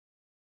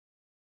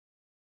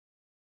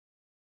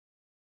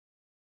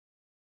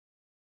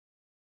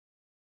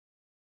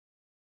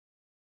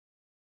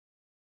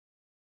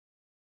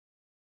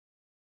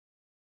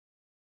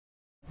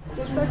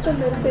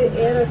exactamente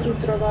era tu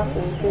trabajo?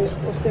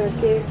 O sea,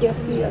 ¿qué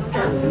hacías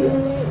cada día?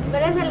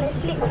 Por eso le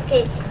explico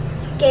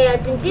que al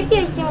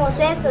principio hicimos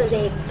eso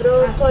de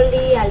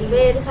brócoli,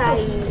 alberja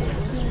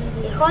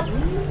y ejote.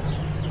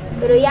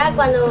 Pero ya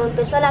cuando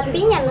empezó la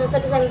piña,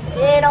 nosotros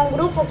era un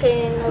grupo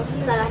que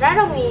nos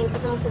agarraron y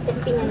empezamos a hacer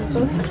piña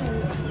nosotros.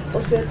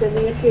 O sea,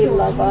 tenía que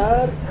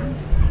lavar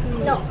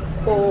No.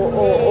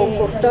 o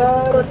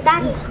cortar.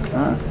 Cortarla.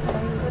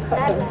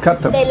 Cut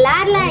them.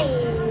 Pelarla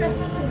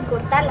y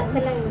cortarla,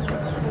 hacerla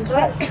en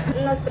ruedas.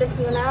 Nos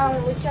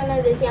presionaban mucho,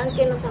 nos decían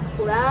que nos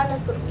apuráramos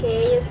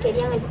porque ellos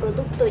querían el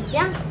producto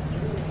ya,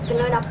 que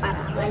no era para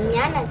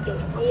mañana, que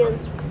ellos,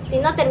 si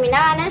no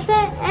terminaban ese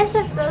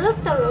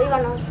producto, lo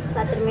íbamos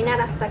a terminar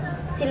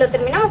si lo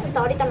terminamos hasta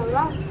ahorita nos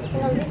vamos, así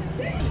nos dicen.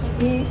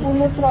 ¿Y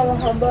uno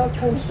trabajaba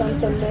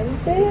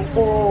constantemente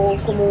o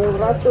como un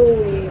rato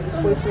y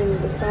después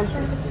un descanso?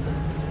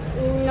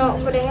 No,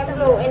 por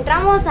ejemplo,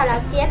 entramos a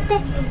las 7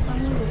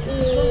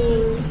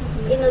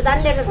 y nos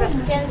dan de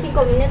refracción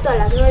 5 minutos a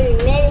las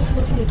 9:30.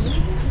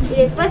 Y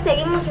después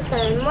seguimos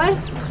hasta el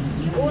almuerzo,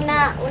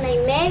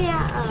 1:30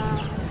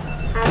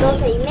 a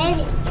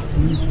 12:30.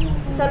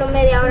 Solo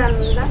media hora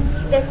nos dan.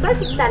 Después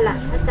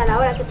hasta la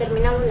hora que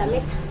terminamos la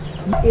meta.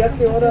 ¿Y a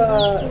qué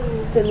hora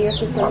tenía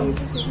que salir?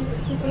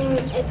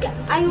 Es que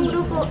hay un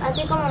grupo,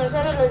 así como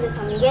nosotros los de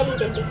San Miguel y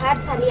de Tijar,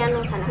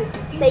 salíamos a las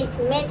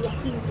 6:30.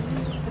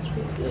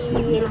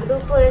 Y el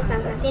grupo de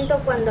San Jacinto,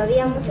 cuando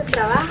había mucho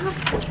trabajo,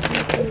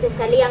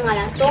 salían a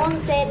las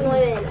 11,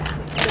 9 de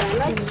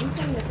la noche.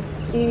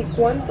 ¿Y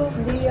cuántos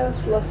días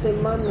la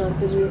semana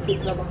tenía que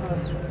trabajar?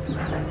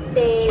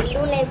 De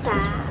lunes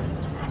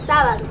a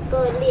sábado,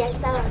 todo el día el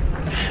sábado.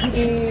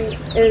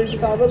 ¿Y el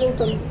sábado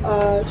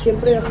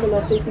siempre hasta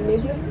las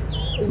 6:30?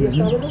 ¿El día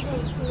sábado? Sí,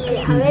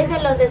 a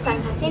veces los de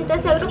San Jacinto,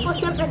 ese grupo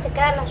siempre se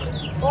queda a las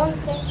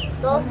 11,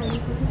 12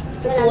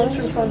 de la noche.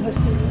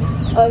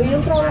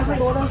 ¿Habían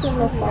trabajadoras en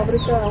la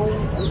fábrica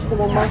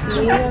como más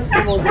niñas,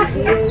 como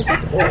de 10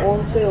 o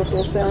 11 o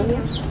 12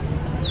 años?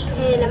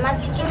 La más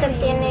chiquita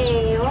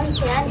tiene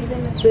 11 años.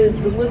 The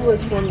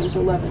littlest one was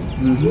 11.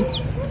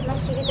 La más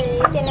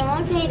chiquita tiene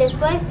 11 y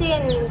después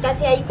siguen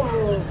casi hay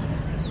como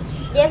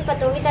 10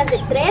 patrojitas de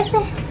 13.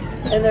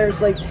 And there's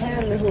like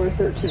 10 who are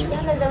 13.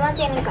 Ya los demás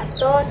tienen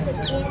 14,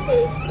 15,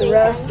 16 The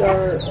rest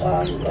años.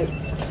 are like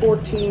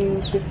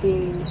 14, 15,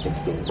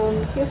 16.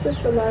 ¿Qué es el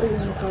salario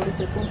en la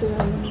fábrica? ¿Cuánto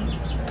ganan?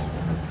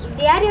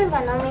 Diarios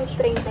ganamos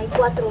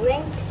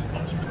 34.20.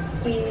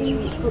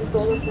 Y con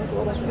todas las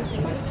horas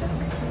extras.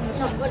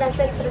 No, horas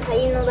extras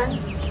ahí no dan.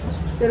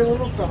 Pero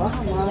uno trabaja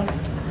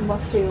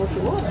más que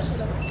 8 horas.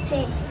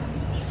 Sí,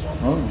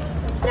 Oh.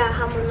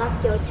 trabajamos más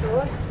que 8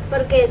 horas.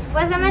 Porque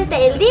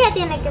supuestamente el día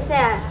tiene que ser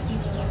a las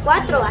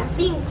 4 a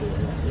 5.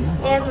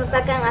 Ellos nos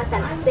sacan hasta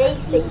las 6,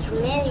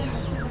 6:30.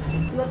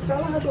 Las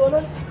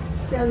trabajadoras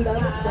se han dado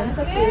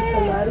cuenta que el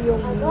salario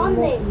mínimo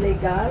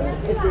legal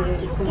es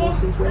de como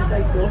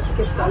 52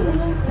 quetzales.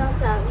 No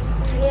saben,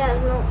 ellas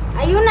no.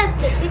 Hay unas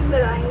que sí,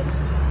 pero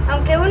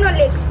aunque uno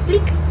le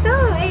explique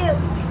todo, ellos,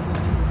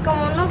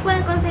 como no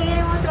pueden conseguir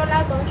en otro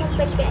lado, como son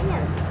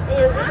pequeñas,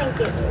 ellos dicen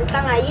que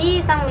están allí,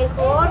 están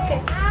mejor,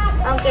 que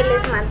aunque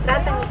les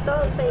maltratan y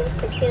todo, ellos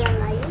se quedan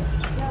ahí.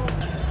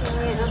 Sí,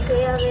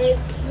 aquella vez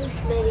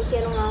le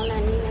dijeron a una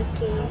niña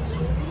que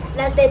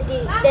las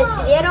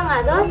despidieron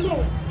a 12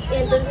 y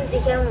entonces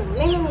dijeron,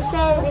 miren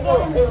ustedes,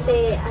 digo,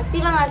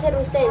 así van a hacer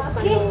ustedes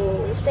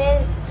cuando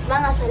ustedes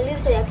van a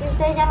salirse de aquí,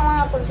 ustedes ya no van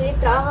a conseguir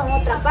trabajo en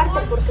otra parte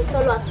porque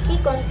solo aquí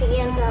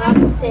conseguían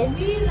trabajo ustedes.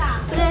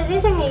 Se les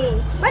dicen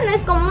y bueno,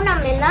 es como una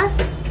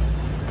amenaza.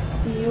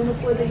 Y uno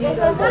puede ir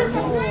al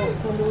baño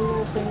cuando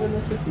uno tenga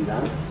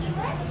necesidad.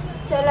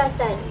 Solo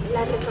hasta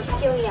la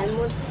refacción y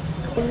almuerzo.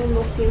 Uno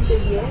no siente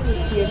bien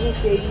y tiene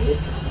que ir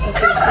a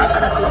hacer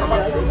sus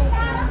necesidades.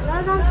 No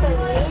dan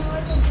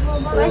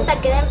permiso. Cuesta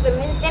que den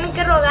permiso. Tienen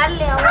que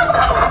rogarle a uno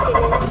para que le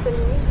den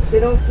permiso.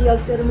 Pero y al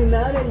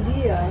terminar el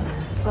día,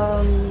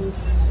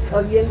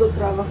 habiendo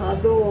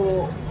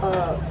trabajado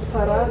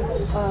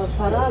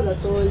parada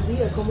todo el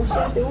día, ¿cómo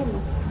siente uno?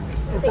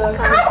 Se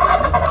cansa.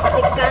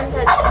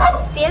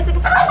 Sus pies.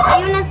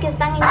 Hay unas que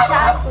están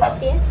hinchadas sus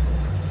pies.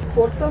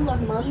 ¿Cortan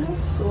las manos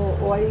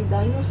o hay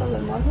daños a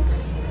las manos?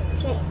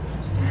 Sí.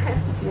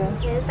 Yeah.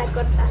 Ya está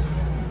cortada.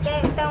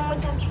 Tengo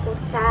muchas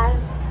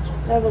cortadas.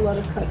 I have a lot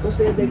of cuts. O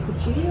sea, ¿de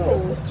cuchillo De o...?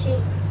 cuchillo.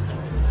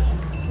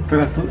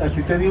 Pero a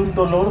ti te dio un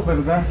dolor,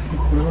 ¿verdad?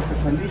 Por eso te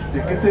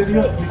saliste. ¿Qué te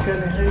dio?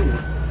 Explícales a ellos.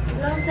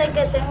 No sé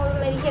qué tengo,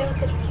 me dijeron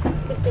que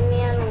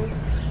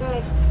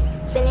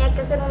tenía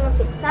que hacer unos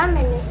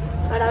exámenes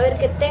para ver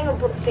qué tengo,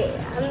 porque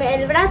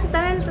el brazo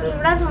también, el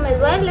brazo me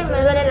duele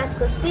las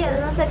costillas,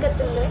 no sé qué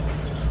tendré.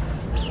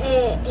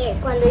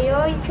 Cuando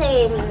yo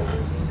hice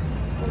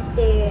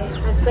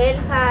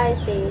alberja,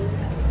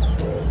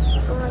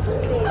 ¿cómo es?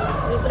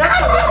 Mi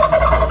brócoli,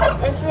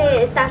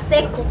 ese está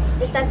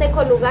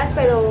seco el lugar,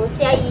 pero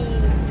sí hay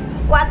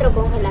 4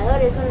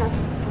 congeladores,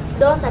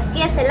 2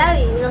 aquí a este lado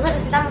y nosotros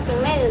estamos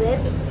en medio de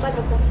esos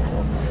 4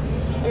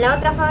 congeladores. En la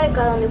otra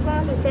fábrica donde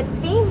fuimos a hacer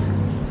pin,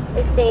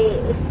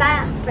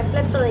 está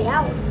repleto de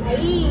agua.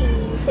 Ahí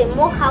se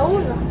moja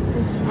uno.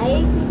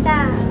 Ahí sí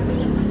está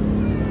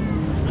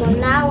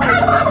con agua.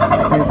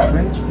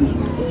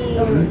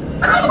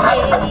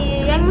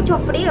 Y hay mucho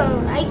frío,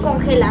 hay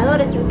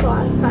congeladores en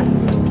todas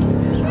partes.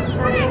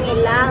 También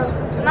helado.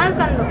 Más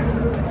cuando.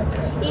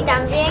 Y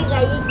también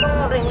allí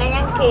como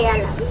regañan que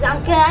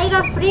aunque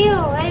haya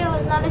frío, ellos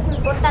no les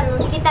importa,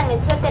 nos quitan el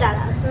suéter a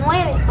las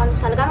 9 cuando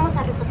salgamos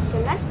a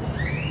reflexionar.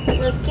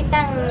 Nos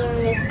quitan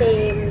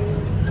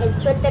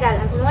el suéter a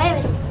las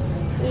 9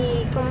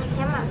 y ¿cómo se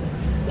llama?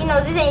 Y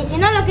nos dicen, y si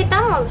no lo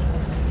quitamos,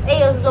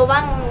 ellos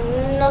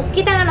nos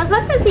quitan a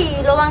nosotros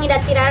y lo van a ir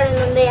a tirar en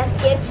donde ellas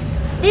quieren.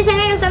 Dicen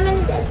ellos también,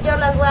 yo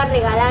les voy a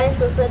regalar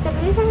estos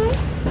suéteres, dicen ellos.